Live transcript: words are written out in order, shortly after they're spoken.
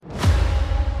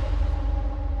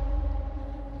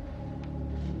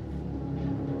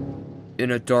In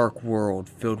a dark world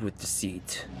filled with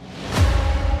deceit,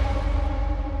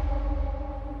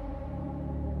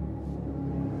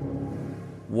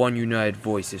 one united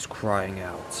voice is crying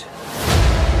out.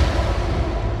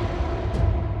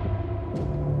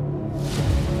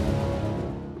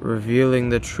 Revealing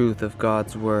the truth of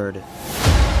God's Word.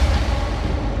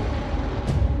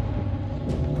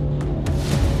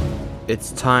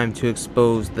 It's time to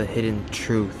expose the hidden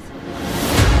truth.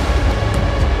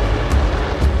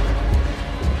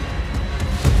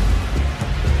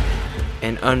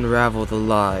 And unravel the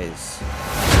lies.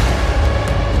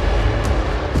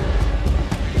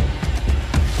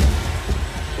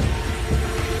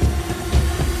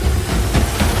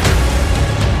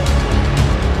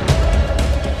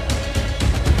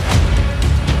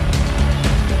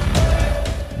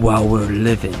 While we're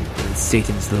living in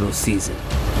Satan's little season.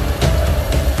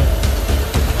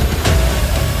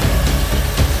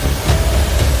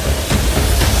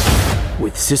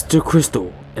 With Sister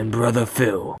Crystal and Brother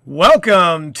Phil.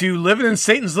 Welcome to Living in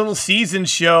Satan's Little Season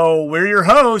show. We're your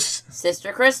hosts,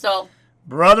 Sister Crystal,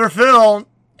 Brother Phil.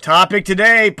 Topic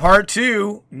today, part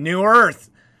 2, New Earth.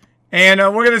 And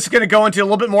we're just going to go into a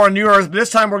little bit more on New Earth, but this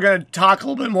time we're going to talk a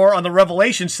little bit more on the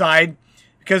Revelation side,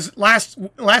 because last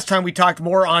time we talked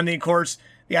more on, of course,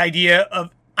 the idea of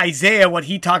Isaiah, what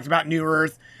he talked about New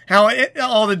Earth,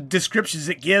 all the descriptions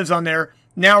it gives on there.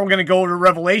 Now we're going to go over to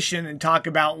Revelation and talk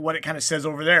about what it kind of says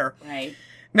over there. Right.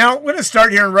 Now, we're going to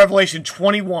start here in Revelation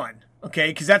 21, okay,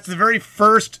 because that's the very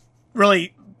first,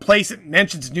 really, place that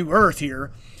mentions New Earth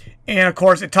here. And, of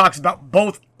course, it talks about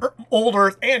both Old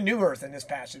Earth and New Earth in this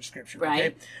passage of Scripture. Okay?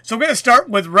 Right. So we're going to start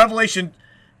with Revelation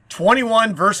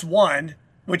 21, verse 1,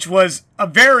 which was a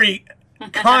very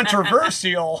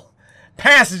controversial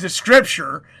passage of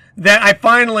Scripture that I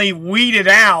finally weeded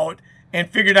out and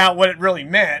figured out what it really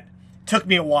meant. Took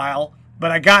me a while,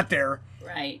 but I got there.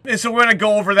 Right. And so we're going to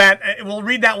go over that. We'll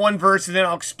read that one verse, and then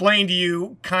I'll explain to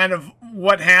you kind of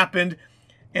what happened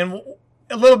and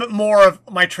a little bit more of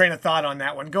my train of thought on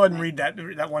that one. Go ahead and read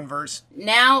that one verse.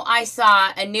 Now I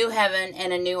saw a new heaven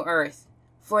and a new earth,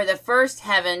 for the first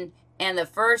heaven and the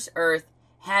first earth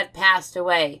had passed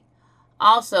away.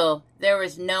 Also, there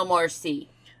was no more sea.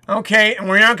 Okay, and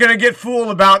we're not going to get fooled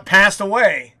about passed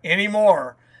away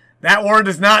anymore. That word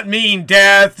does not mean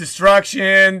death,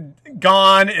 destruction,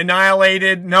 gone,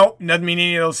 annihilated. Nope, doesn't mean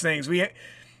any of those things.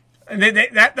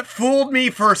 That fooled me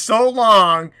for so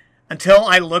long until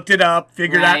I looked it up,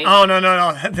 figured out, oh, no.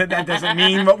 That doesn't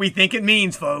mean what we think it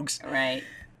means, folks. Right.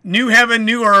 New heaven,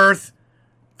 new earth.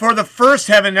 For the first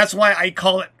heaven, that's why I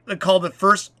call the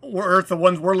first earth, the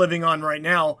ones we're living on right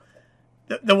now.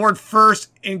 The word first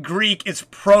in Greek is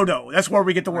proto. That's where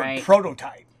we get the word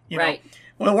prototype. You know?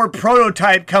 Well, the word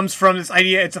prototype comes from this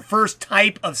idea. It's a first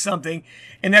type of something,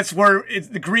 and that's where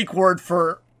the Greek word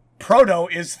for proto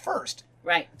is first.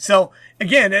 Right. So,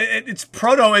 again, it's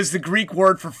proto is the Greek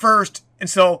word for first, and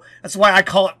so that's why I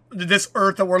call it this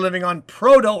earth that we're living on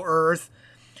proto-earth.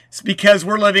 It's because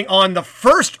we're living on the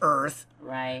first earth.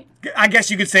 Right. I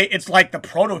guess you could say it's like the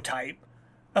prototype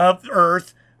of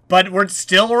earth, but we're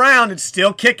still around. It's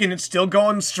still kicking. It's still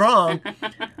going strong.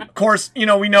 Of course, we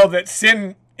know that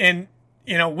sin and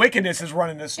wickedness is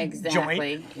running this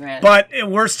joint, right. But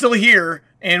we're still here,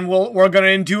 and we're going to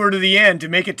endure to the end to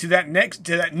make it to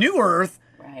that new earth.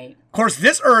 Right. Of course,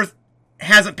 this earth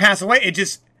hasn't passed away. It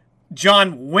just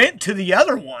John went to the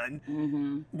other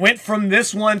one, went from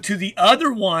this one to the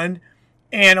other one,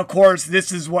 and of course,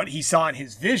 this is what he saw in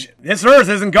his vision. This earth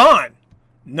isn't gone,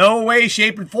 no way,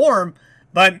 shape, and form.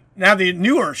 But now the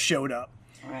new earth showed up.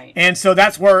 Right. And so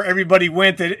that's where everybody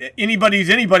went, that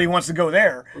anybody wants to go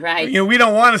there. Right. We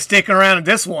don't want to stick around at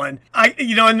this one. I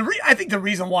think the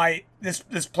reason why this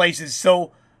place is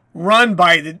so run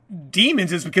by the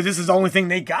demons is because this is the only thing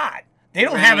they got. They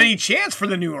don't have any chance for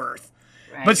the new earth.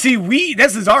 Right. But see,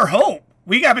 this is our hope.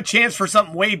 We have a chance for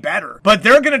something way better. But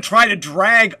they're going to try to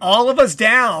drag all of us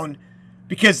down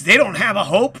because they don't have a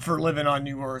hope for living on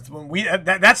new earth.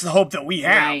 That's the hope that we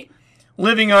have. Right.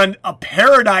 Living on a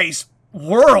paradise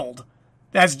world,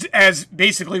 as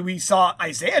basically we saw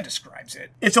Isaiah describes it.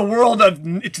 It's a world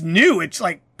it's new. It's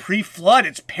like pre-flood.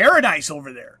 It's paradise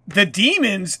over there. The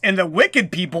demons and the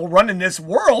wicked people running this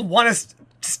world want us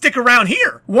to stick around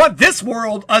here. Want this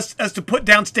world, us to put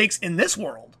down stakes in this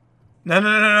world. No.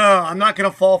 I'm not going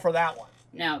to fall for that one.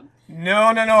 No.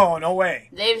 No way.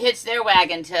 They've hitched their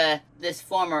wagon to this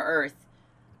former earth.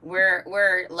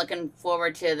 We're looking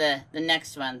forward to the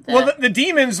next one. The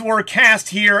demons were cast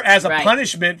here as a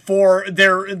punishment for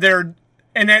their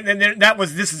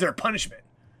this is their punishment.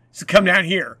 So come down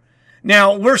here.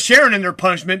 Now we're sharing in their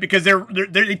punishment because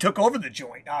they took over the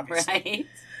joint, obviously. Right.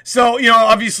 So,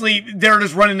 obviously they're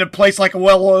just running the place like a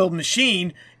well-oiled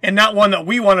machine and not one that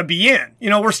we want to be in.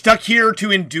 We're stuck here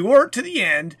to endure to the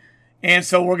end, and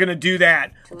so we're going to do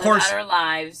that. To live out our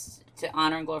lives to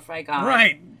honor and glorify God.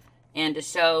 Right. And to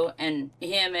show Him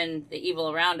and the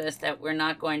evil around us that we're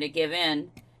not going to give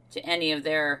in to any of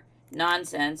their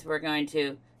nonsense. We're going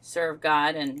to serve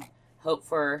God and hope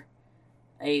for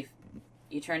a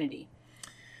eternity.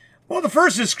 Well, the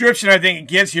first description I think it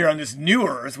gives here on this new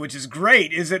earth, which is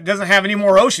great, is it doesn't have any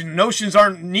more ocean. Oceans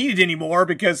aren't needed anymore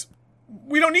because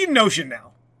we don't need an ocean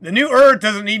now. The new earth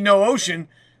doesn't need no ocean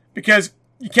because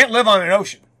you can't live on an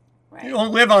ocean. Right. You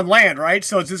don't live on land, right?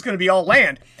 So it's just going to be all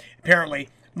land, apparently.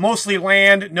 Mostly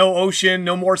land, no ocean,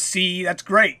 no more sea. That's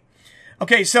great.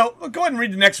 Okay, so go ahead and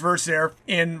read the next verse there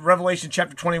in Revelation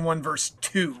chapter 21, verse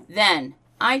 2. Then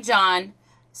I, John,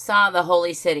 saw the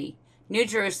holy city, New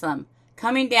Jerusalem,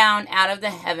 coming down out of the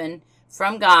heaven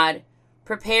from God,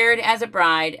 prepared as a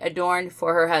bride adorned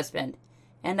for her husband.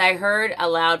 And I heard a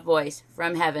loud voice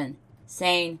from heaven,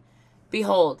 saying,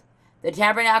 Behold, the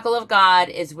tabernacle of God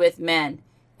is with men,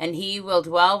 and he will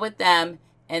dwell with them,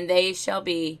 and they shall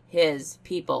be his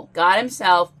people. God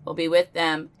himself will be with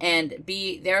them and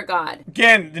be their God.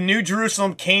 Again, the New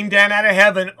Jerusalem came down out of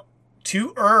heaven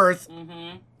to earth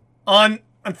on,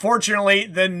 unfortunately,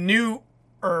 the new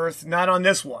earth, not on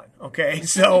this one. Okay,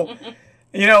 so,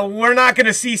 we're not going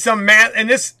to see some and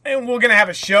we're going to have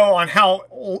a show on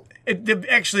how,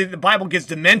 actually, the Bible gives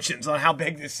dimensions on how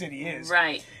big this city is.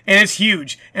 Right. And it's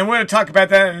huge. And we're going to talk about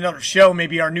that in another show,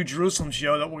 maybe our New Jerusalem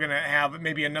show that we're going to have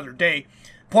maybe another day.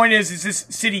 Point is this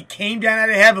city came down out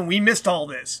of heaven. We missed all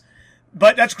this.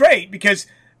 But that's great because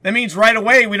that means right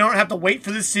away we don't have to wait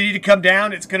for the city to come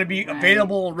down. It's going to be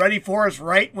available and ready for us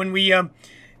right when we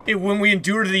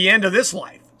endure to the end of this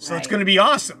life. So it's going to be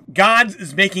awesome. God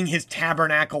is making his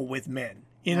tabernacle with men.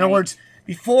 In other words,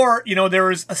 before, there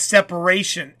was a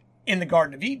separation in the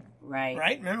Garden of Eden. Right.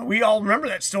 Right? Remember, we all remember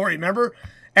that story. Remember,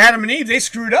 Adam and Eve, they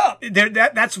screwed up.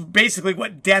 That's basically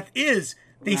what death is.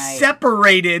 They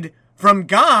separated from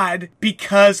God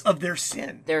because of their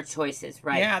sin. Their choices,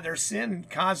 right. Yeah, their sin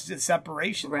caused the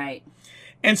separation. Right.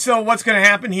 And so what's going to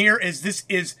happen here is this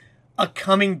is a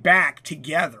coming back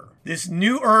together. This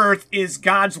new earth is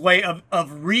God's way of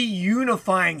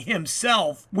reunifying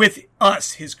himself with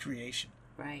us, his creation.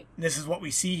 Right. And this is what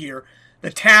we see here. The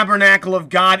tabernacle of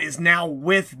God is now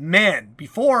with men.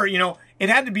 Before, it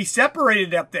had to be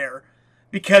separated up there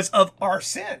because of our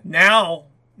sin. Now,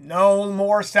 no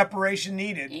more separation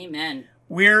needed. Amen.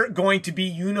 We're going to be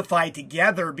unified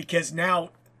together because now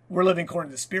we're living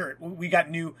according to the Spirit.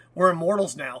 We're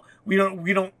immortals now. We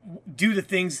don't do the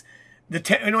things, we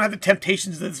don't have the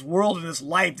temptations of this world and this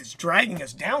life that's dragging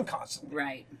us down constantly.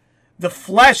 Right. The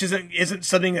flesh isn't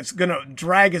something that's going to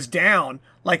drag us down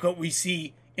like what we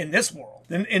see in this world.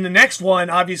 Then in the next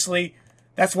one, obviously,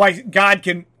 that's why God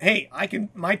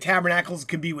my tabernacles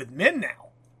can be with men now.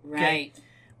 Right. Okay?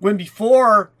 When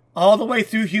before, all the way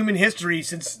through human history,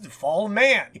 since the fall of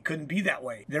man, it couldn't be that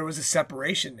way. There was a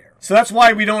separation there. So that's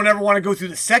why we don't ever want to go through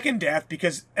the second death,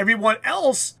 because everyone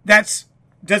else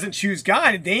doesn't choose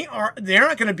God, they're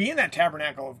not going to be in that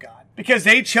tabernacle of God because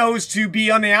they chose to be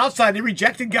on the outside. They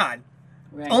rejected God.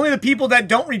 Right. Only the people that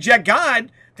don't reject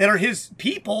God, that are his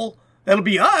people, that'll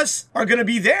be us, are going to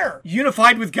be there,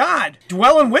 unified with God,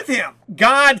 dwelling with him.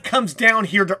 God comes down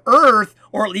here to earth,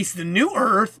 or at least the new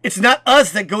earth. It's not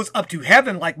us that goes up to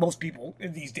heaven like most people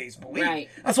in these days believe. Right.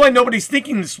 That's why nobody's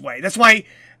thinking this way. That's why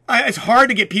it's hard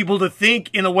to get people to think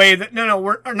in a way that, no,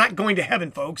 we're not going to heaven,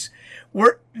 folks.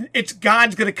 It's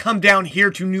God's going to come down here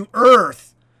to new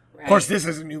earth. Right. Of course, this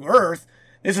isn't new earth.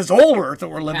 This is old earth that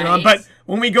we're living on. But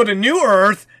when we go to new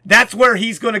earth, that's where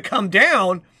he's going to come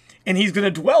down and he's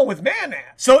going to dwell with man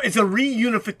at. So it's a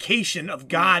reunification of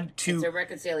God to... It's a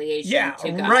reconciliation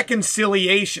to God. Yeah,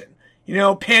 reconciliation.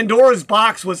 Pandora's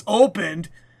box was opened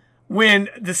when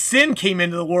the sin came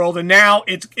into the world, and now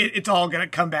it's all going to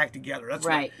come back together. That's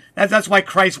right. That's why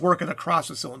Christ's work on the cross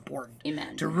was so important.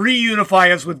 Amen. To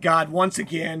reunify us with God once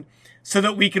again, so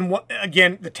that we can,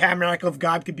 again, the tabernacle of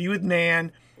God could be with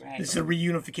man. Right. This is a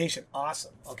reunification.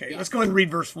 Awesome. Okay, Let's go ahead and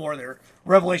read verse 4 there.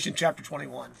 Revelation chapter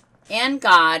 21. And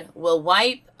God will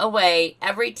wipe away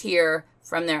every tear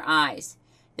from their eyes.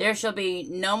 There shall be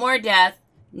no more death,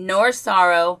 nor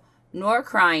sorrow, nor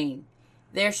crying.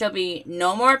 There shall be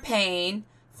no more pain,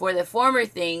 for the former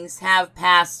things have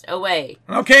passed away.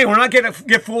 Okay, we're not going to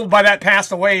get fooled by that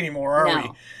passed away anymore, are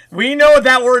we? We know what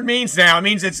that word means now. It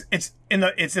means it's in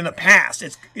the past.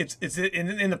 It's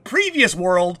in the previous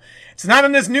world. It's not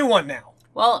in this new one now.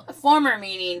 Well, former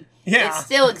meaning it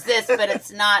still exists, but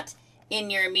it's not in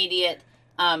your immediate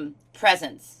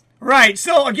presence. Right.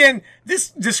 So again,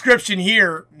 this description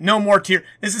here, no more tears,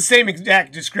 is the same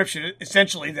exact description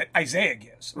essentially that Isaiah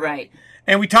gives. Right.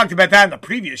 And we talked about that in the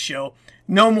previous show.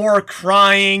 No more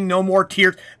crying, no more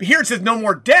tears. But here it says no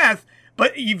more death.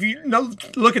 But if you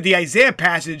look at the Isaiah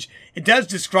passage, it does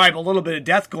describe a little bit of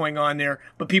death going on there,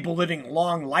 but people living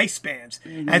long lifespans.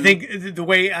 Mm-hmm. I think the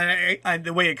way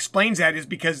it explains that is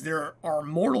because there are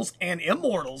mortals and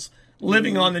immortals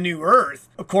living on the new earth.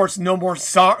 Of course, no more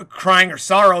crying or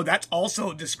sorrow. That's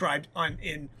also described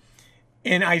in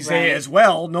Isaiah as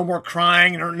well. No more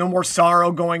crying or no more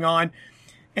sorrow going on,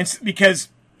 and because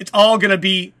it's all going to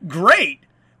be great.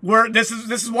 This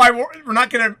is why we're not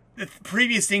going to. The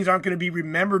previous things aren't going to be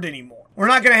remembered anymore. We're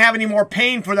not going to have any more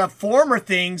pain for the former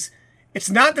things. It's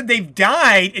not that they've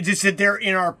died. It's just that they're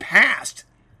in our past.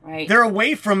 Right. They're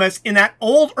away from us in that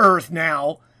old earth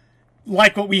now,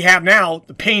 like what we have now.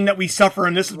 The pain that we suffer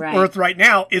in this earth right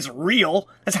now is real.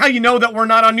 That's how you know that we're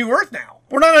not on new earth now.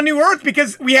 We're not on new earth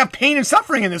because we have pain and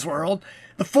suffering in this world.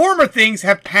 The former things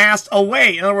have passed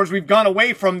away. In other words, we've gone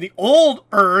away from the old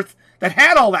earth that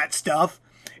had all that stuff,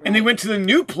 and they went to the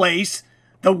new place,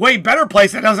 the way better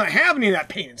place that doesn't have any of that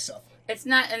pain and suffering. It's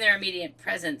not in their immediate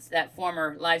presence, that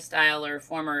former lifestyle or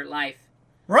former life.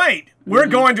 Right. We're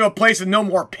going to a place of no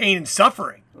more pain and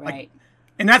suffering. Right.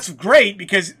 And that's great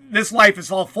because this life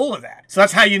is all full of that. So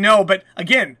that's how you know. But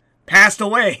again, passed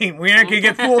away. We aren't going to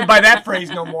get fooled by that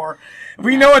phrase no more.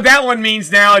 We know what that one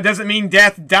means now. It doesn't mean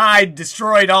death, died,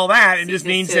 destroyed, all that. It just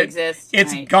means that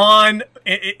it's gone.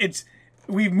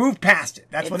 We've moved past it.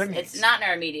 That's what it means. It's not in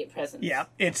our immediate presence. Yeah,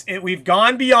 we've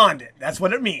gone beyond it. That's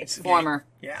what it means. It's former.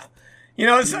 Yeah. You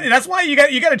know, that's why you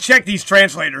got to check these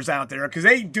translators out there, because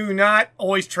they do not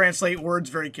always translate words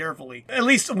very carefully. At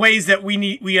least ways that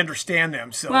we understand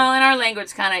them. So well, and our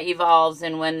language kind of evolves,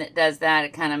 and when it does that,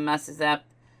 it kind of messes up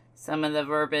some of the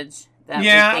verbiage that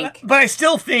we think. But I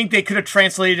still think they could have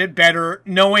translated it better,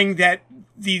 knowing that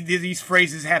these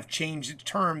phrases have changed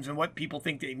terms and what people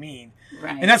think they mean.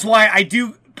 Right. And that's why I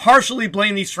do partially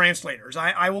blame these translators.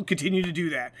 I will continue to do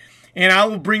that. And I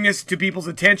will bring this to people's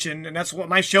attention, and that's what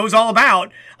my show's all about.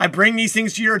 I bring these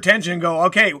things to your attention and go,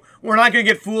 okay, we're not going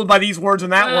to get fooled by these words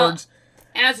and that words.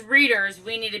 As readers,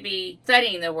 we need to be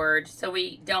studying the word so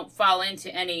we don't fall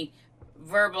into any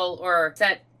verbal or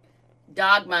set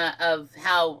dogma of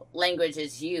how language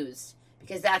is used.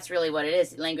 Because that's really what it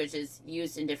is. Language is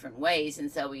used in different ways, and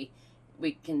so we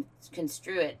can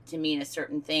construe it to mean a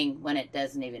certain thing when it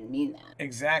doesn't even mean that.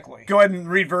 Exactly. Go ahead and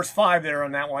read verse 5 there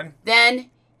on that one.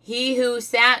 Then he who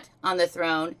sat on the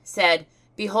throne said,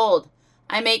 Behold,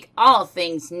 I make all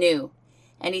things new.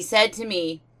 And he said to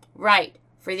me, Write,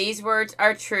 for these words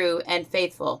are true and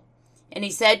faithful. And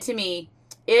he said to me,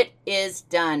 It is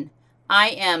done. I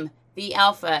am the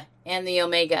Alpha and the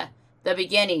Omega, the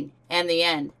beginning and the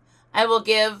end. I will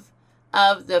give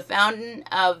of the fountain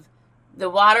of the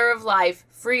water of life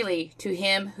freely to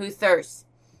him who thirsts.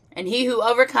 And he who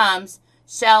overcomes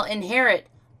shall inherit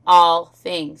all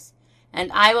things. And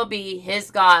I will be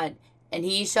his God, and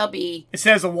he shall be... It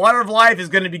says the water of life is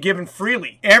going to be given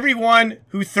freely. Everyone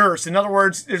who thirsts. In other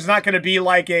words, there's not going to be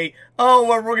like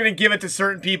we're going to give it to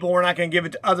certain people, we're not going to give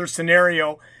it to other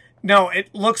scenario. No,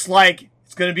 it looks like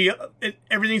it's going to be...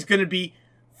 everything's going to be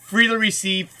freely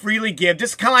received, freely give.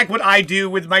 Just kind of like what I do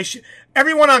with my...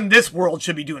 Everyone on this world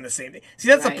should be doing the same thing. See,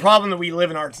 that's the problem that we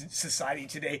live in our society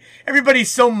today.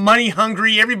 Everybody's so money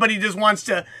hungry. Everybody just wants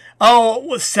to,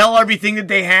 sell everything that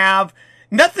they have.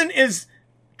 Nothing is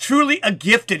truly a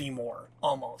gift anymore,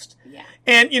 almost. Yeah.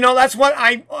 And, that's what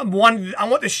I want. I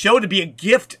want the show to be a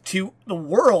gift to the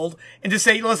world and to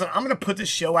say, listen, I'm going to put this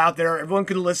show out there. Everyone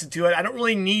can listen to it. I don't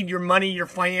really need your money, your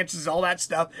finances, all that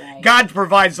stuff. Right. God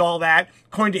provides all that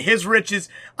according to his riches.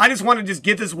 I just want to just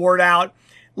get this word out.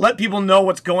 Let people know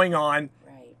what's going on.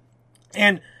 Right.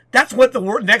 And that's what the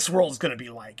next world is going to be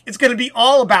like. It's going to be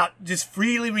all about just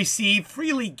freely receive,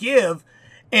 freely give.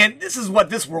 And this is what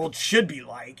this world should be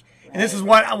like. Right. And this is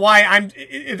why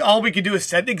all we can do is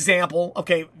set the example.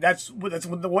 Okay, that's what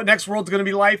the next world's going to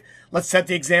be like. Let's set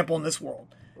the example in this world.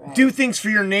 Right. Do things for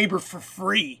your neighbor for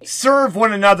free. Serve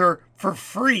one another for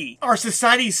free. Our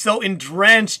society is so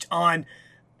entrenched on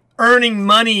earning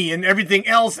money and everything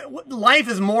else. Life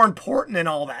is more important than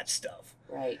all that stuff.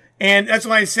 Right. And that's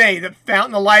why I say the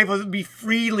fountain of life will be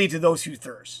freely to those who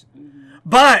thirst. Mm-hmm.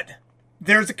 But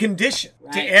there's a condition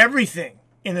to everything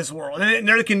in this world. And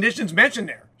there are the conditions mentioned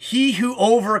there. He who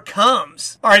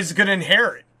overcomes is going to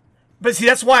inherit. But see,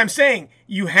 that's why I'm saying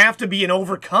you have to be an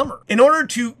overcomer. In order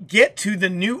to get to the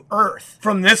new earth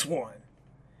from this one,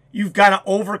 you've got to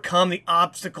overcome the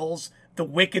obstacles, the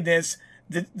wickedness,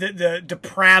 the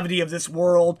depravity of this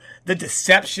world, the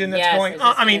deception that's going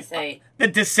on. I mean, the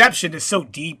deception is so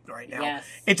deep right now. Yes.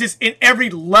 It's just in every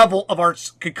level of our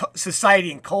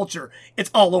society and culture. It's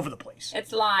all over the place.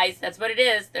 It's lies. That's what it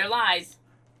is. They're lies.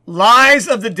 Lies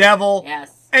of the devil.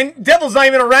 Yes. And devil's not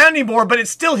even around anymore, but it's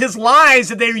still his lies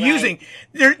that they're using.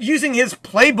 They're using his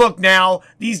playbook now.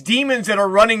 These demons that are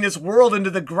running this world into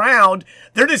the ground,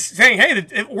 they're just saying, hey,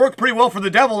 it worked pretty well for the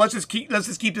devil. Let's just keep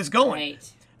this going.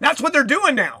 Right. That's what they're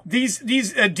doing now. These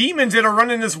demons that are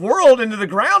running this world into the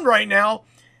ground right now,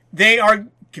 they are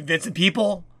convincing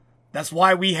people that's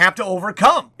why we have to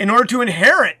overcome. In order to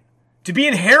inherit, to be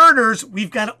inheritors, we've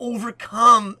got to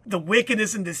overcome the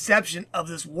wickedness and deception of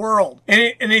this world.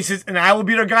 And he says, and I will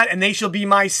be their God, and they shall be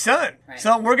my son. Right.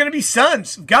 So we're going to be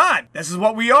sons of God. This is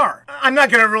what we are. I'm not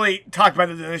going to really talk about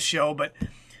it in this show, but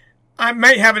I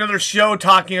might have another show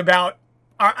talking about,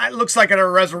 it looks like at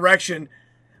our resurrection,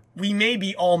 we may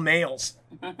be all males.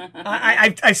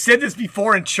 I said this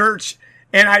before in church,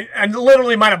 and I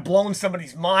literally might have blown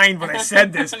somebody's mind when I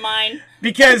said this. Mine.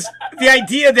 Because the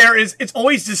idea there is, we're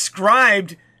always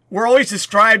described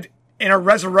in a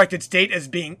resurrected state as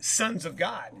being sons of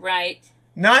God. Right.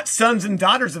 Not sons and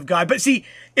daughters of God. But see,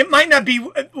 it might not be,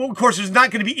 well, of course, there's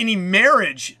not going to be any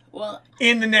marriage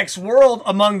in the next world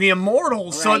among the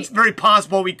immortals. Right. So it's very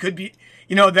possible we could be,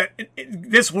 that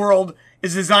this world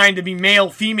is designed to be male,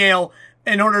 female,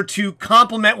 in order to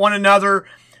complement one another,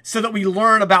 so that we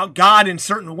learn about God in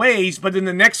certain ways, but in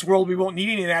the next world, we won't need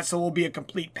any of that, so we'll be a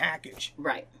complete package.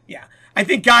 Right. Yeah. I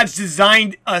think God's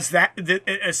designed us that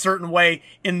a certain way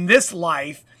in this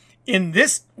life, in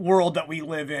this world that we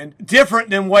live in, different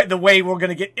than the way we're going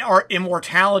to get our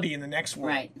immortality in the next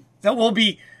world. Right. That we'll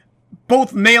be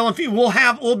both male and female.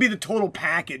 We'll be the total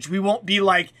package. We won't be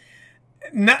like,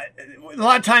 a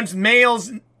lot of times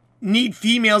males need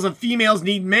females and females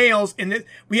need males, and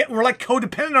we're like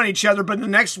codependent on each other, but in the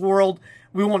next world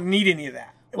we won't need any of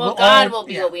that. Well, God will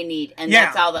be what we need, and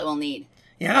that's all that we'll need.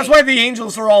 Yeah, that's why the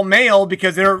angels are all male,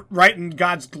 because they're right in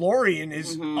God's glory and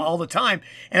his all the time.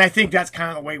 And I think that's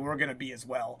kind of the way we're going to be as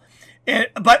well.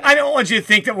 But I don't want you to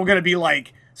think that we're going to be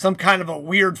like some kind of a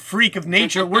weird freak of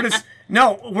nature. We're going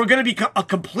to be a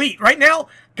complete. Right now,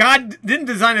 God didn't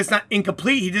design us not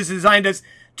incomplete. He just designed us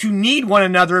to need one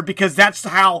another, because that's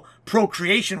how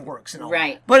procreation works and all.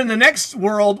 Right. But in the next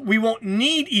world, we won't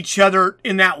need each other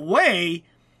in that way,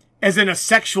 as in a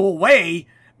sexual way,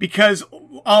 because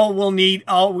all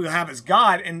we'll have is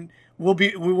God, and we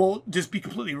will just be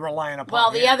completely reliant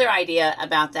upon Him. The other idea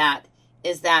about that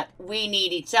is that we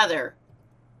need each other,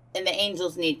 and the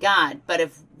angels need God. But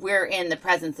if we're in the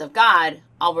presence of God,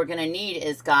 all we're going to need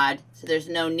is God. So there's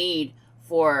no need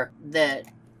for the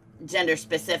gender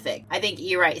specific. I think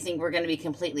you're right. I think we're going to be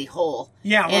completely whole.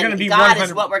 Yeah, we're going to be God 100%.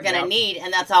 is what we're going to need,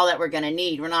 and that's all that we're going to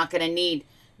need. We're not going to need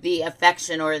the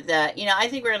affection or I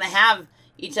think we're going to have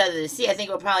each other to see. I think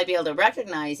we'll probably be able to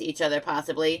recognize each other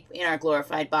possibly in our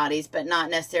glorified bodies, but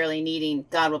not necessarily needing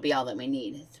God will be all that we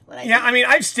need. Is what I think. I mean,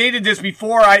 I've stated this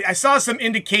before. I saw some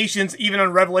indications even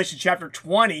on Revelation chapter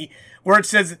 20 where it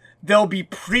says they'll be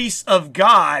priests of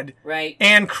God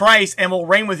and Christ and will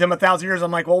reign with him 1,000 years. I'm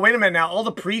like, well, wait a minute now. All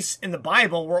the priests in the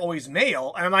Bible were always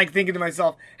male. And I'm like thinking to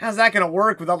myself, how's that going to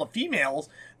work with all the females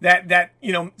that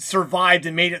survived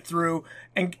and made it through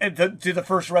and to the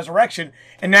first resurrection?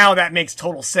 And now that makes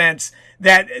total sense,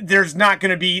 that there's not going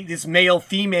to be this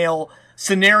male-female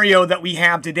scenario that we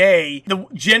have today. The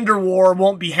gender war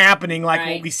won't be happening like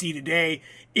what we see today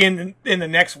in the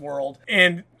next world.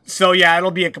 And so,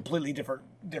 it'll be a completely different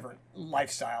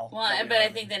lifestyle. Well, but I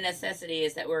think the necessity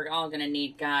is that we're all going to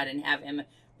need God and have Him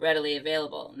readily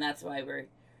available. And that's why we're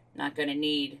not going to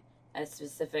need a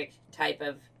specific type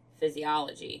of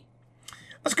physiology.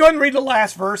 Let's go ahead and read the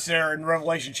last verse there in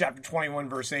Revelation chapter 21,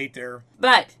 verse 8 there.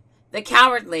 But the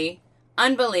cowardly,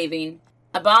 unbelieving,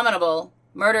 abominable,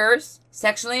 murderers,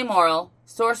 sexually immoral,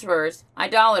 sorcerers,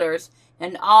 idolaters,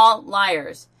 and all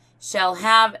liars shall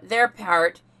have their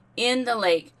part in the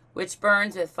lake which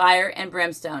burns with fire and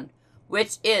brimstone,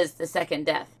 which is the second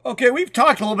death. Okay, we've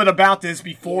talked a little bit about this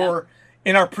before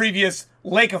in our previous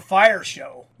Lake of Fire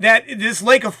show. That this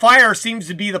Lake of Fire seems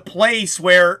to be the place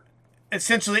where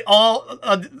essentially all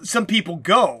some people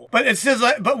go. But it says,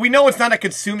 but we know it's not a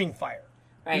consuming fire.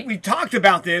 Right. We talked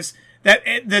about this, that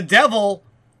the devil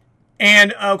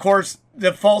and, of course,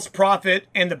 the false prophet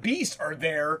and the beast are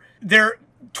there. They're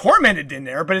tormented in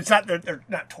there, but it's not. They're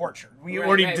not tortured. We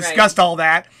already discussed all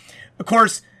that, of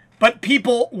course. But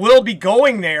people will be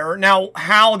going there now.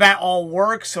 How that all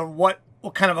works, or what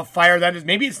kind of a fire that is?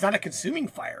 Maybe it's not a consuming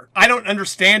fire. I don't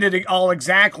understand it all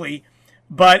exactly.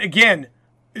 But again,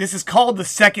 this is called the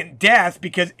second death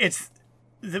because it's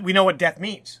we know what death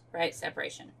means. Right,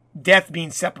 separation. Death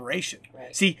means separation.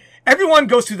 Right. See, everyone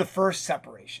goes through the first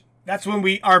separation. That's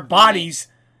when our bodies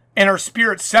and our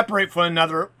spirits separate from one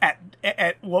another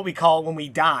at what we call when we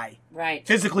die. Right.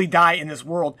 Physically die in this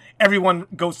world. Everyone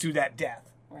goes through that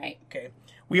death. Right. Okay.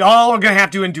 We all are going to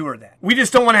have to endure that. We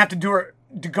just don't want to have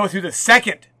to go through the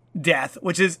second death,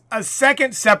 which is a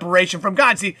second separation from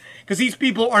God. See, because these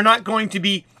people are not going to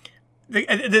be,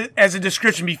 as a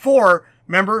description before,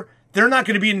 remember, they're not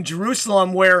going to be in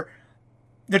Jerusalem where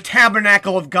the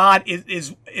tabernacle of God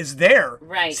is there.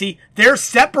 Right. See, they're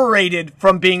separated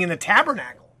from being in the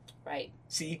tabernacle. Right.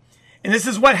 See, and this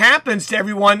is what happens to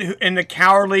everyone in the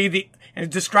cowardly, and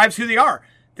it describes who they are.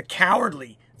 The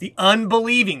cowardly, the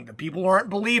unbelieving, the people who aren't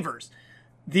believers,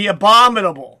 the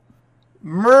abominable,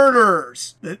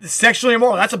 murderers, the sexually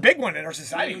immoral. That's a big one in our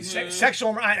society. Mm-hmm.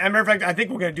 Sexual. As a matter of fact, I think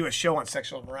we're going to do a show on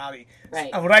sexual immorality.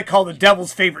 Right. What I call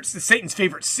Satan's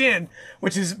favorite sin,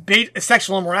 which is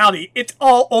sexual immorality. It's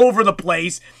all over the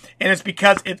place, and it's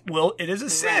because it is a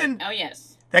sin. Right. Oh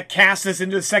yes. That casts us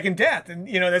into the second death, and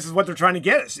this is what they're trying to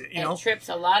get us. It trips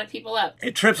a lot of people up.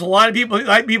 It trips a lot of people.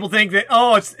 Like people think that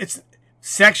it's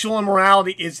sexual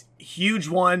immorality is a huge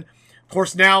one. Of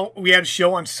course, now we had a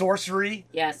show on sorcery.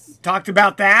 Yes. Talked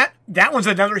about that. That one's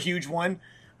another huge one.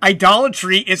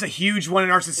 Idolatry is a huge one in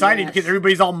our society because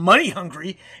everybody's all money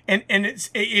hungry. And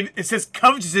it says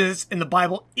covetousness in the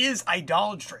Bible is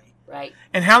idolatry. Right.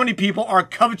 And how many people are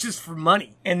covetous for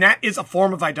money? And that is a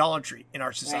form of idolatry in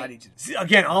our society. Right. See,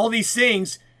 again, all these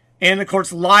things, and of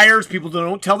course, liars, people who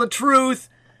don't tell the truth,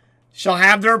 shall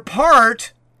have their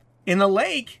part in the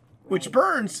lake, which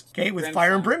burns, with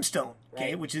fire and brimstone.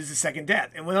 Okay, which is the second death.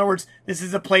 And in other words, this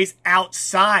is a place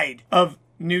outside of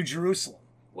New Jerusalem.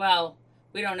 Well,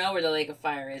 we don't know where the lake of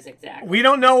fire is exactly. We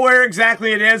don't know where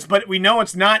exactly it is, but we know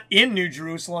it's not in New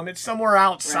Jerusalem. It's somewhere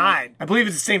outside. Right. I believe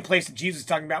it's the same place that Jesus is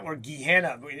talking about, where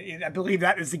Gehenna. I believe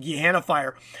that is the Gehenna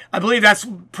fire. I believe that's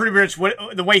pretty much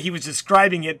the way he was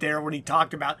describing it there when he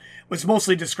talked about was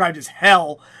mostly described as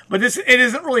hell. But it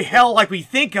isn't really hell like we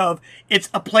think of. It's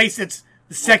a place that's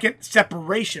the second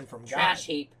separation from God. Trash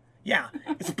heap. Yeah,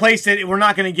 it's a place that we're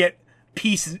not going to get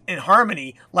peace and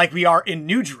harmony like we are in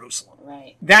New Jerusalem.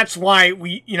 Right. That's why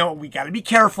we got to be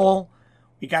careful.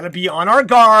 We got to be on our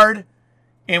guard,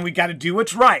 and we got to do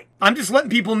what's right. I'm just letting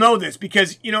people know this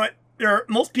because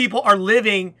most people are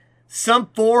living some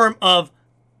form of,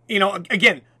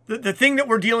 again, the thing that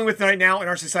we're dealing with right now in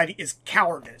our society is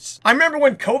cowardice. I remember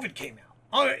when COVID came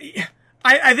out.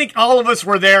 I think all of us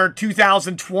were there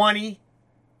 2020.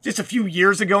 Just a few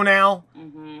years ago now.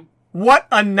 Mm-hmm. What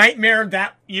a nightmare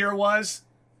that year was.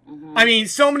 Mm-hmm. I mean,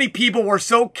 so many people were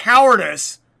so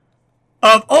cowardice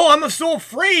of, I'm so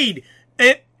afraid.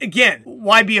 Again,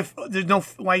 why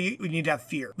why you need to have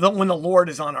fear when the Lord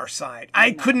is on our side?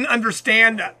 I couldn't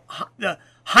understand the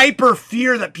hyper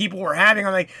fear that people were having.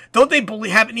 I'm like, don't they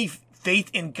have any faith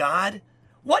in God?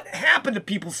 What happened to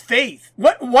people's faith?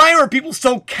 Why are people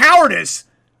so cowardice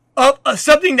of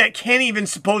something that can't even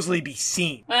supposedly be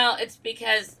seen? Well, it's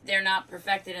because they're not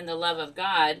perfected in the love of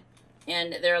God,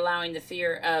 and they're allowing the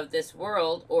fear of this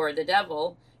world or the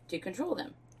devil to control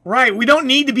them. Right. We don't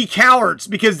need to be cowards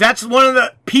because that's one of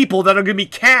the people that are going to be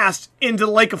cast into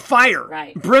the lake of fire.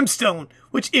 Right. Brimstone,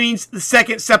 which means the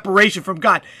second separation from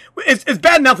God. It's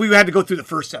bad enough we had to go through the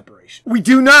first separation. We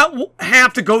do not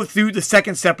have to go through the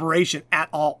second separation at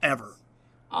all, ever.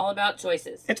 All about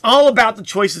choices. It's all about the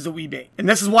choices that we make. And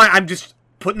this is why I'm just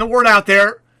putting the word out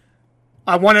there.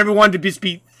 I want everyone to just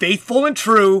be faithful and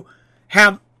true.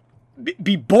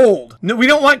 Be bold. No, we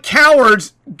don't want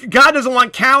cowards. God doesn't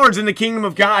want cowards in the kingdom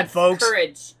of God, folks.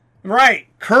 Courage. Right.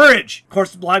 Courage. Of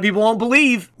course, a lot of people won't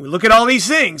believe. We look at all these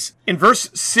things. In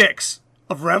verse 6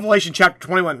 of Revelation chapter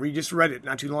 21, we just read it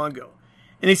not too long ago.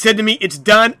 And he said to me, it's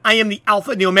done. I am the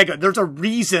Alpha and the Omega. There's a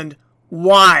reason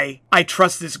why I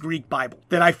trust this Greek Bible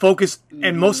that I focus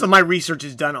and most of my research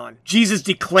is done on. Jesus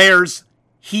declares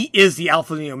he is the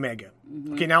Alpha and the Omega.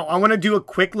 Mm-hmm. Okay, now I want to do a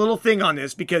quick little thing on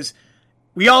this because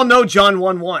we all know John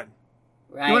 1:1.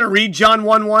 Right. You want to read John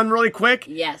 1:1 really quick?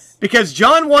 Yes. Because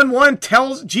John 1:1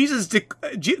 tells Jesus,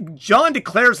 John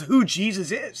declares who Jesus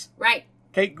is. Right.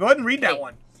 Okay, go ahead and read that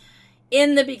one.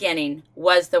 In the beginning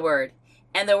was the Word,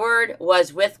 and the Word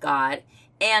was with God,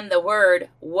 and the Word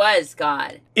was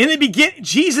God. In the beginning,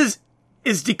 Jesus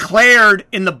is declared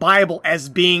in the Bible as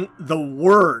being the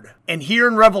Word. And here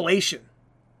in Revelation,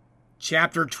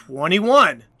 chapter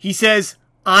 21, he says,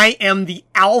 I am the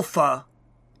Alpha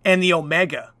and the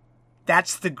Omega.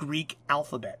 That's the Greek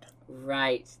alphabet.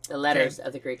 Right. The letters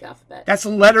of the Greek alphabet. That's the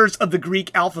letters of the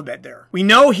Greek alphabet there. We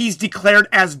know he's declared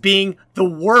as being the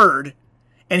Word,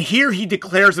 and here he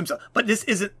declares himself. But this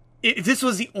isn't if this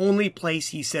was the only place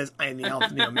he says, I am the Alpha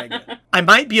and the Omega, I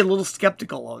might be a little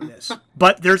skeptical on this.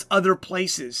 But there's other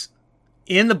places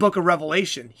in the book of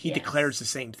Revelation, he declares the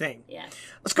same thing. Yes.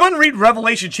 Let's go ahead and read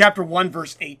Revelation chapter 1,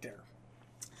 verse 8 there.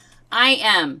 I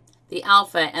am the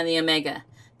Alpha and the Omega,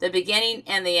 the beginning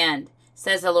and the end,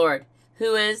 says the Lord,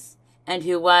 who is, and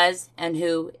who was, and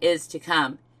who is to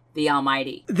come, the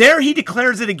Almighty. There he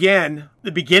declares it again,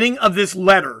 the beginning of this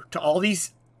letter to all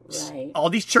these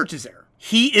churches there.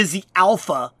 He is the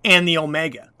Alpha and the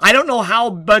Omega. I don't know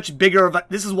how much bigger of a...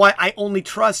 This is why I only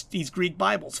trust these Greek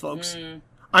Bibles, folks.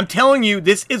 I'm telling you,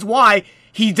 this is why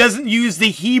he doesn't use the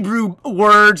Hebrew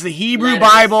words, the Hebrew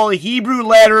Bible, the Hebrew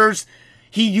letters.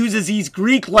 He uses these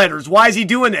Greek letters. Why is he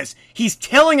doing this? He's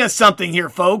telling us something here,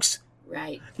 folks.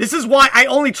 Right. This is why I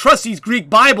only trust these Greek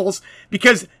Bibles,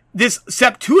 because this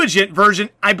Septuagint version,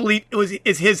 I believe,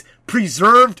 is his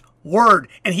preserved word,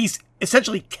 and he's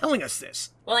essentially telling us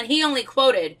this. Well, and he only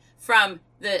quoted from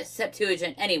the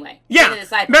Septuagint anyway. Yeah.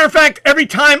 Matter of fact, every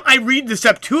time I read the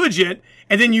Septuagint,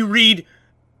 and then you read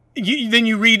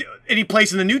any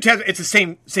place in the New Testament, it's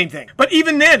the same thing. But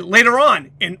even then, later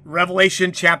on, in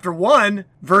Revelation chapter 1,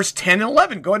 verse 10 and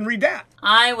 11, go ahead and read that.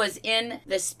 I was in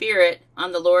the Spirit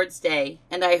on the Lord's day,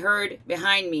 and I heard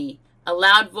behind me a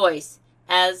loud voice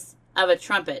as of a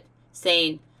trumpet,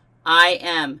 saying, I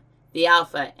am the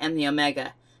Alpha and the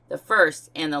Omega, the first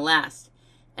and the last.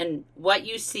 And what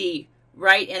you see,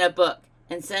 write in a book,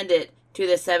 and send it to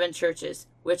the 7 churches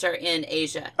which are in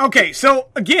Asia. Okay, so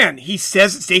again, he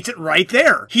states it right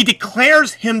there. He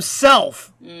declares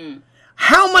himself.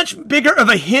 How much bigger of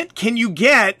a hint can you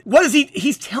get? What is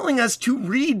he's telling us to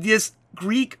read this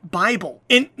Greek Bible.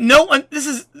 And this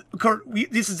is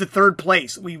the third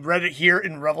place. We read it here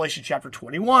in Revelation chapter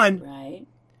 21. Right.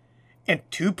 And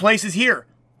 2 places here.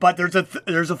 But there's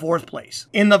a fourth place.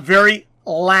 In the very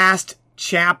last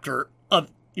chapter of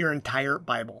your entire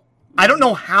Bible. I don't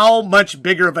know how much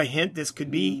bigger of a hint this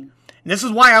could be. And this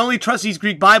is why I only trust these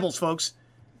Greek Bibles, folks.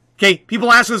 Okay,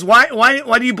 people ask us, why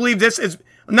do you believe this is...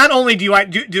 Not only do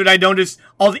I notice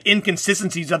all the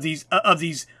inconsistencies of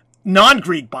these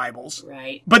non-Greek Bibles,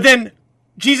 right? But then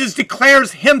Jesus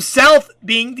declares himself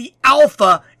being the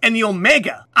Alpha and the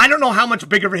Omega. I don't know how much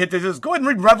bigger of a hit this is. Go ahead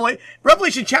and read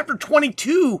Revelation chapter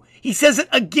 22. He says it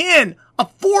again, a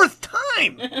 4th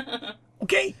time.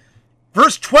 Okay?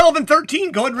 Verse 12 and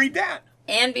 13. Go ahead and read that.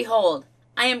 And behold,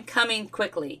 I am coming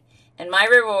quickly, and my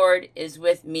reward is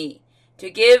with me, to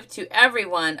give to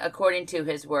everyone according to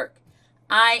his work.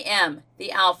 I am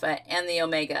the Alpha and the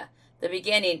Omega, the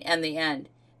beginning and the end,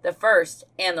 the first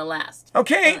and the last.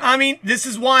 Okay, I mean, this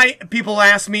is why people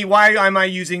ask me, why am I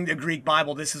using the Greek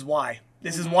Bible? This is why.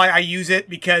 This is why I use it,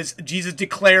 because Jesus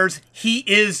declares he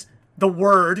is the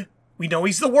Word. We know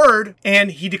he's the Word,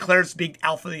 and he declares being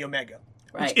Alpha and the Omega,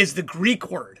 which is the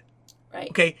Greek word. Right.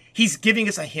 Okay, he's giving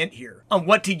us a hint here on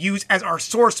what to use as our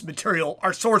source material,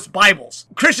 our source Bibles.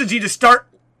 Christians need to start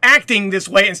acting this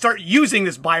way and start using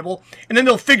this Bible, and then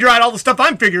they'll figure out all the stuff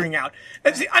I'm figuring out.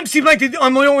 It seems like I'm the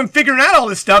only one figuring out all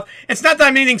this stuff. It's not that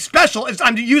I'm anything special.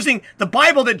 I'm using the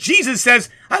Bible that Jesus says,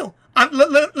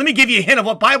 let me give you a hint of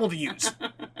what Bible to use.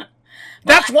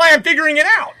 That's why I'm figuring it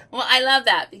out. Well, I love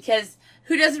that, because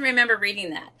who doesn't remember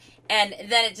reading that? And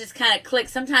then it just kind of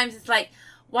clicks. Sometimes it's like,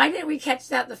 why didn't we catch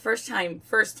that the first 10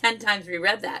 times we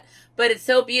read that? But it's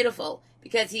so beautiful,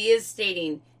 because he is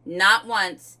stating not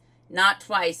once, not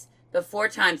twice, but 4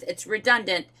 times. It's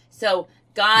redundant. So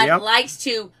God likes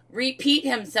to repeat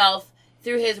himself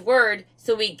through his word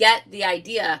so we get the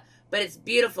idea. But it's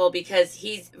beautiful because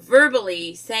he's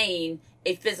verbally saying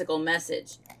a physical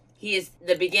message. He is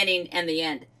the beginning and the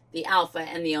end, the Alpha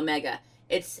and the Omega.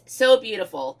 It's so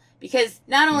beautiful because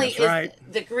not only is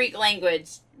the Greek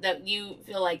language that you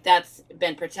feel like that's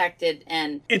been protected,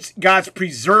 and it's God's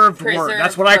preserved word.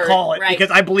 That's what I call it, because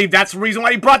I believe that's the reason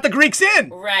why he brought the Greeks in.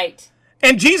 Right.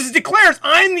 And Jesus declares,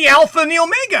 I'm the Alpha and the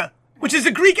Omega, which is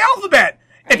the Greek alphabet.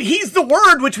 Right. And he's the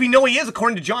Word, which we know he is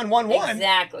according to John 1:1.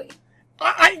 Exactly.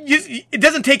 It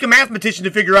doesn't take a mathematician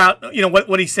to figure out,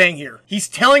 what he's saying here. He's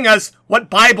telling us what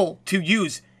Bible to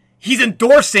use. He's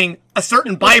endorsing a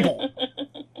certain Bible.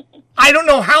 I don't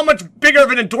know how much bigger of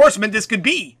an endorsement this could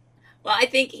be. Well, I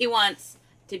think he wants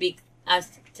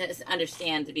us to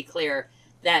understand, to be clear,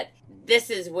 that this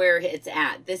is where it's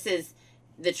at. This is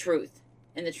the truth.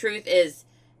 And the truth is,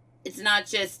 it's not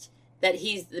just that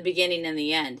he's the beginning and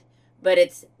the end, but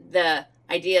it's the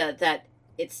idea that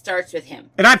it starts with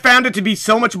him. And I found it to be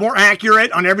so much more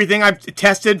accurate on everything I've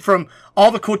tested from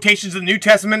all the quotations of the New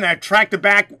Testament. And I've tracked it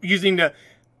back using the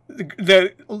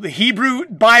the Hebrew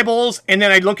Bibles, and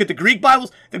then I look at the Greek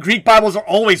Bibles. The Greek Bibles are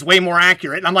always way more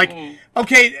accurate. And I'm like,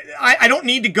 okay, I don't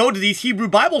need to go to these Hebrew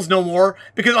Bibles no more,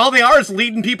 because all they are is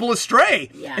leading people astray.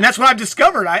 Yeah. And that's what I've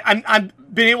discovered. I've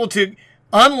been able to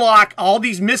unlock all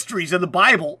these mysteries of the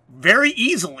Bible very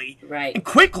easily and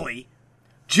quickly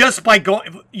just by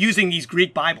using these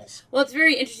Greek Bibles. Well, it's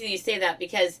very interesting you say that,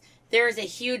 because there is a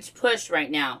huge push right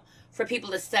now for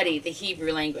people to study the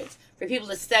Hebrew language, for people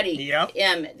to study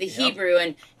the Hebrew,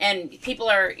 and people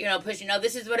are, pushing,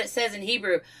 this is what it says in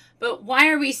Hebrew. But why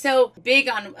are we so big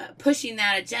on pushing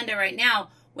that agenda right now,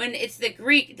 when it's the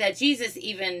Greek that Jesus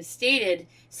even stated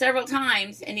several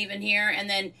times, and even here, and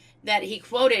then that he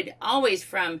quoted always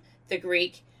from the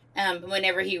Greek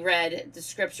whenever he read the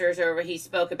scriptures or he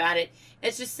spoke about it.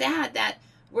 It's just sad that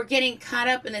we're getting caught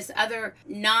up in this other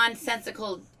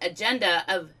nonsensical agenda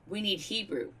of we need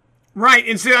Hebrew. Right,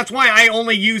 and so that's why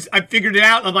I figured it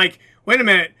out. I'm like, wait a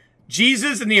minute,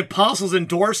 Jesus and the apostles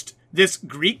endorsed this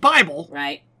Greek Bible.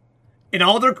 Right. And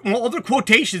all their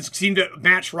quotations seem to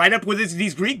match right up with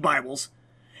these Greek Bibles.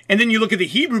 And then you look at the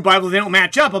Hebrew Bible, they don't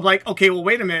match up. I'm like, okay, well,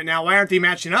 wait a minute now, why aren't they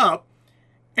matching up?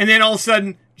 And then all of a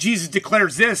sudden, Jesus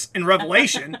declares this in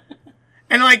Revelation.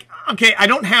 And I'm like, okay, I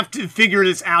don't have to figure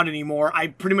this out anymore. I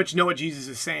pretty much know what Jesus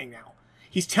is saying now.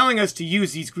 He's telling us to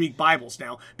use these Greek Bibles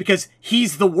now because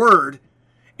he's the Word,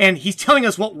 and he's telling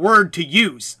us what word to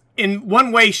use in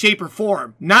one way, shape, or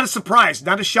form. Not a surprise,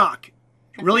 not a shock.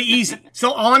 Really easy.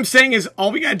 So all I'm saying is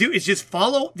all we got to do is just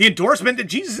follow the endorsement that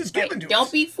Jesus has given to us.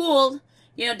 Don't be fooled.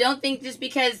 Don't think just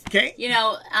because,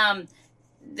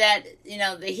 that,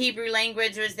 the Hebrew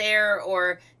language was there,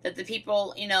 or that the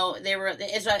people, they were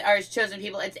the Israel are his chosen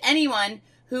people. It's anyone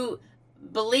who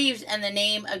believes in the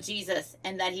name of Jesus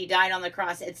and that he died on the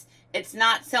cross. It's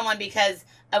not someone because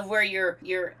of where your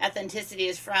ethnicity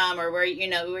is from or where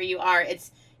you are.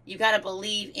 It's you got to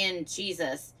believe in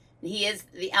Jesus. He is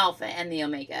the Alpha and the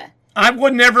Omega. I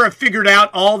would never have figured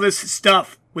out all this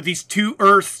stuff with these two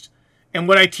earths and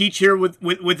what I teach here with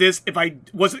this if I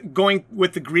wasn't going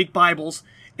with the Greek Bibles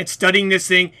and studying this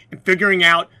thing and figuring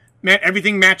out, man,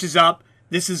 everything matches up.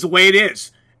 This is the way it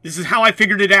is. This is how I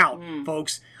figured it out,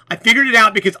 folks. I figured it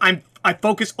out because I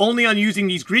focus only on using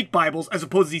these Greek Bibles as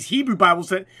opposed to these Hebrew Bibles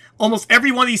that almost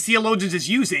every one of these theologians is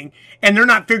using, and they're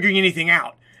not figuring anything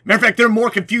out. Matter of fact, they're more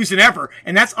confused than ever,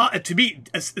 and that's, to me,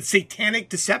 a satanic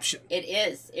deception. It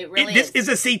is. It really is. This is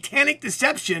a satanic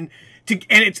deception, and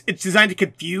it's designed to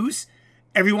confuse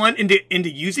everyone into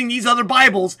using these other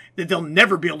Bibles that they'll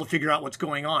never be able to figure out what's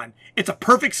going on. It's a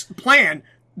perfect plan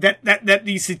that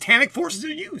these satanic forces are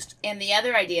used. And the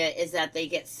other idea is that they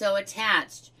get so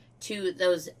attached to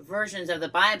those versions of the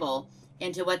Bible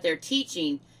and to what they're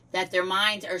teaching that their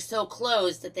minds are so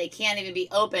closed that they can't even be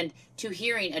opened to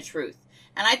hearing a truth.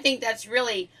 And I think that's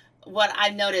really what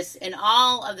I've noticed in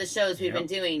all of the shows we've been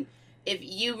doing. If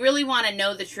you really want to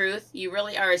know the truth, you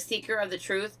really are a seeker of the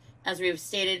truth, as we've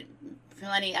stated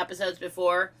plenty of episodes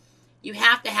before, you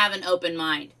have to have an open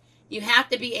mind. You have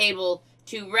to be able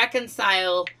to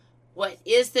reconcile what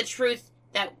is the truth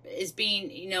that is being,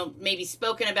 maybe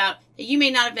spoken about that you may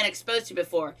not have been exposed to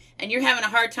before. And you're having a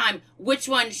hard time. Which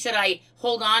one should I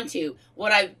hold on to?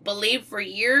 What I've believed for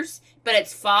years, but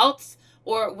it's false?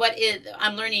 Or what is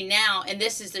I'm learning now, and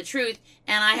this is the truth,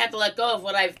 and I have to let go of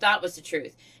what I thought was the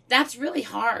truth. That's really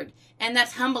hard, and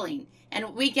that's humbling.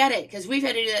 And we get it, because we've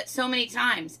had to do that so many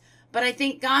times. But I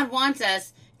think God wants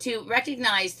us to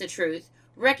recognize the truth,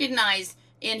 recognize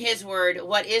in His Word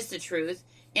what is the truth,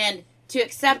 and to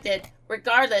accept it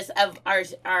regardless of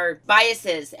our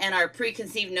biases and our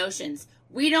preconceived notions.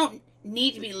 We don't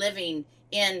need to be living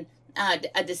in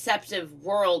a deceptive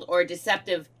world or a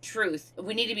deceptive truth.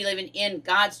 We need to be living in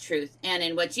God's truth and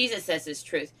in what Jesus says is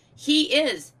truth. He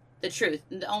is the truth.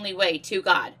 The only way to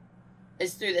God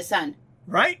is through the Son.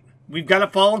 Right. We've got to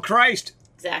follow Christ.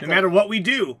 Exactly. No matter what we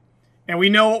do. And we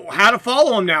know how to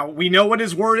follow Him now. We know what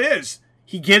His Word is.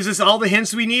 He gives us all the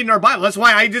hints we need in our Bible. That's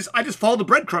why I just follow the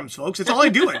breadcrumbs, folks. That's all I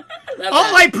do.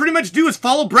 All I pretty much do is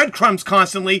follow breadcrumbs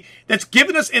constantly that's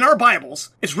given us in our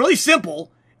Bibles. It's really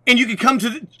simple. And you can come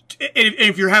to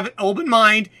if you have an open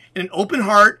mind and an open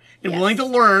heart and willing to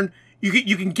learn,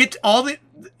 you can get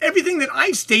everything that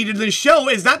I stated in the show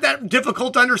is not that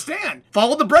difficult to understand.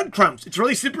 Follow the breadcrumbs. It's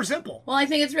really super simple. Well, I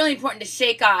think it's really important to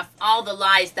shake off all the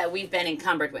lies that we've been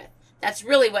encumbered with. That's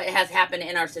really what has happened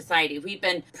in our society. We've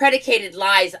been predicated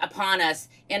lies upon us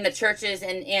in the churches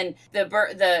and in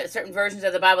the certain versions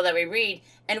of the Bible that we read,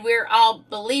 and we're all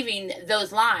believing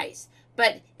those lies.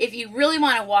 But if you really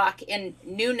want to walk in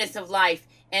newness of life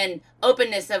and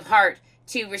openness of heart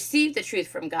to receive the truth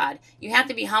from God, you have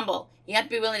to be humble. You have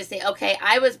to be willing to say, okay,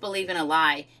 I was believing a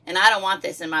lie, and I don't want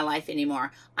this in my life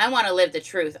anymore. I want to live the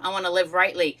truth. I want to live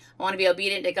rightly. I want to be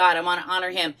obedient to God. I want to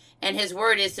honor him, and his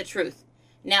word is the truth.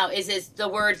 Now, is this the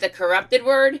word the corrupted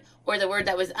word, or the word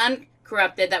that was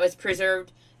uncorrupted, that was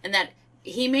preserved, and that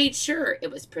he made sure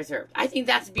it was preserved? I think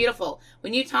that's beautiful.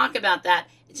 When you talk about that,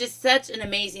 it's just such an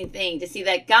amazing thing to see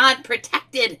that God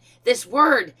protected this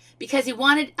word because he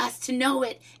wanted us to know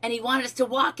it, and he wanted us to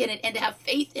walk in it and to have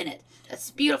faith in it.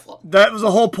 That's beautiful. That was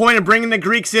the whole point of bringing the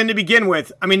Greeks in to begin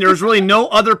with. I mean, there was really no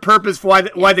other purpose for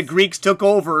why the Greeks took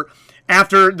over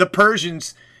after the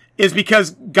Persians, is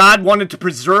because God wanted to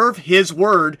preserve his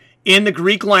word in the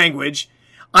Greek language.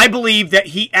 I believe that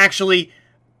he actually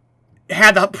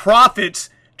had the prophets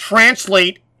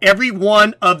translate every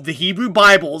one of the Hebrew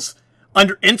Bibles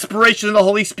under inspiration of the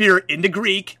Holy Spirit into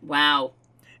Greek. Wow.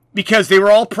 Because they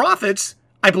were all prophets.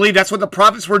 I believe that's what the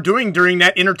prophets were doing during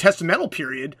that intertestamental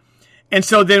period. And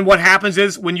so then what happens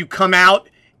is when you come out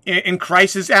and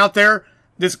Christ is out there,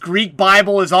 this Greek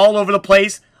Bible is all over the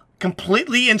place,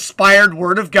 completely inspired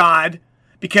word of God,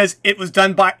 because it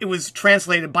was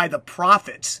translated by the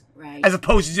prophets, right, as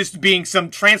opposed to just being some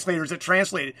translators that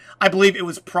translated. I believe it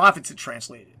was prophets that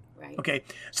translated. Right. Okay,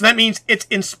 so that means it's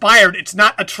inspired. It's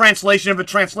not a translation of a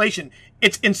translation.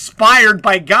 It's inspired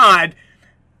by God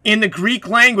in the Greek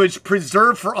language,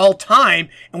 preserved for all time,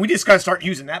 and we just got to start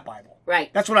using that Bible.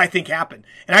 Right. That's what I think happened.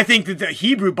 And I think that the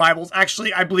Hebrew Bibles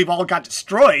actually, I believe, all got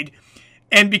destroyed.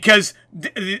 And because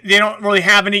they don't really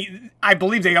have any, I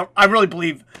really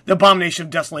believe the abomination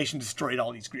of desolation destroyed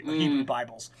all these Hebrew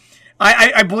Bibles.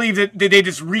 I believe that they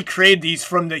just recreated these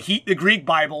from the Greek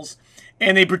Bibles,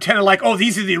 and they pretended like, oh,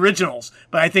 these are the originals.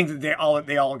 But I think that they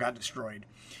all got destroyed.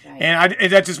 Right.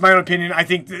 And that's just my own opinion. I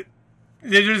think that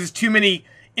there's too many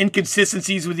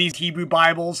inconsistencies with these Hebrew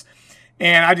Bibles,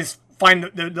 and I just find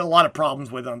that there's a lot of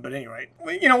problems with them. But anyway,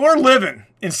 we're living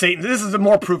in Satan. This is the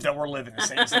more proof that we're living in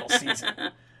Satan's little season.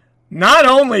 Not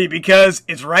only because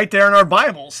it's right there in our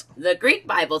Bibles. The Greek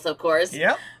Bibles, of course.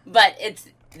 Yep. But it's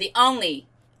the only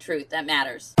truth that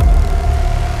matters.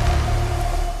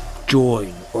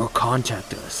 Join or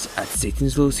contact us at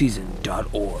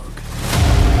satanslowseason.org.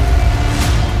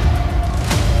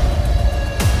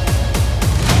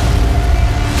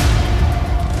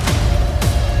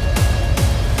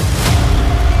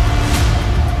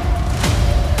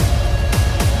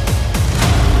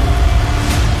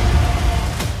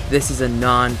 This is a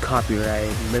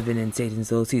non-copyrighted Living in Satan's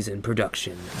Little Season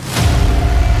production.